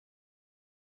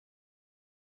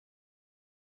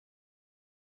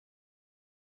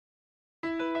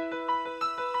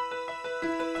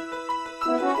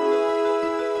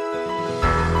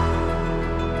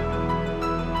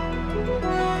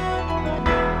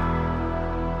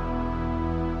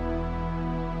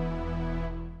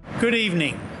Good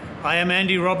evening. I am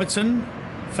Andy Robertson,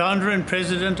 founder and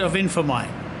president of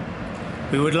InfoMine.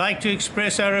 We would like to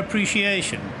express our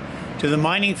appreciation to the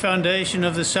Mining Foundation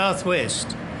of the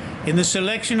Southwest in the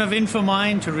selection of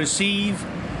InfoMine to receive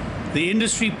the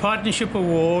Industry Partnership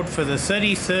Award for the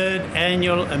 33rd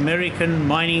Annual American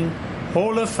Mining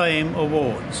Hall of Fame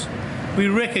Awards. We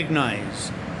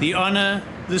recognize the honor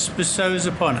this bestows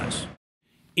upon us.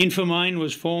 InfoMine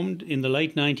was formed in the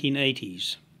late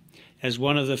 1980s as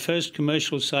one of the first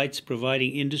commercial sites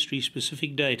providing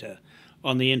industry-specific data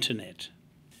on the Internet.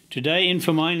 Today,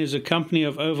 InfoMine is a company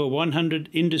of over 100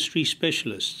 industry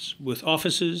specialists with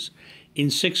offices in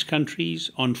 6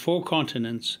 countries on 4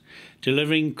 continents,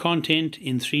 delivering content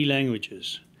in 3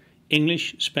 languages: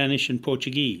 English, Spanish, and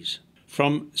Portuguese.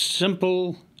 From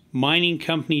simple mining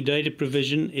company data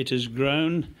provision, it has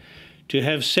grown to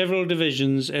have several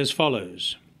divisions as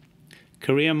follows: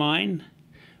 CareerMine,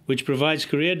 which provides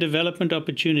career development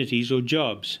opportunities or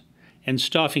jobs and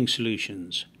staffing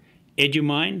solutions;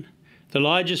 EduMine, the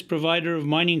largest provider of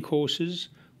mining courses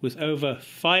with over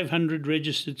 500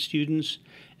 registered students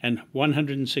and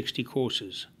 160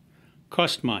 courses;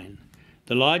 CostMine,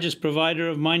 the largest provider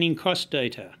of mining cost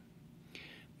data;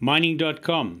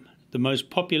 Mining.com, the most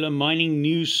popular mining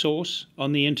news source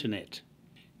on the Internet.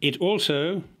 It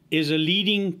also is a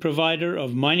leading provider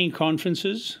of mining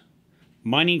conferences,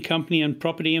 mining company and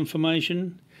property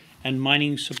information, and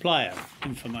mining supplier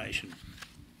information.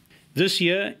 This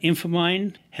year,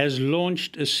 InfoMine has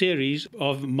launched a series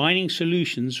of mining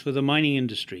solutions for the mining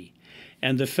industry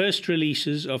and the first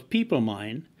releases of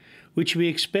PeopleMine, which we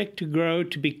expect to grow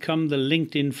to become the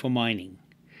LinkedIn for mining,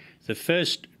 the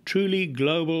first truly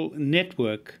global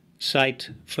network site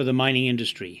for the mining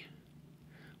industry.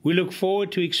 We look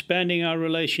forward to expanding our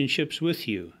relationships with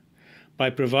you by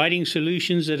providing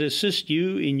solutions that assist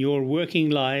you in your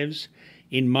working lives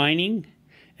in mining,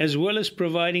 as well as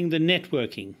providing the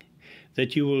networking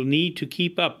that you will need to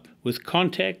keep up with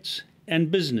contacts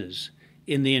and business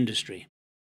in the industry.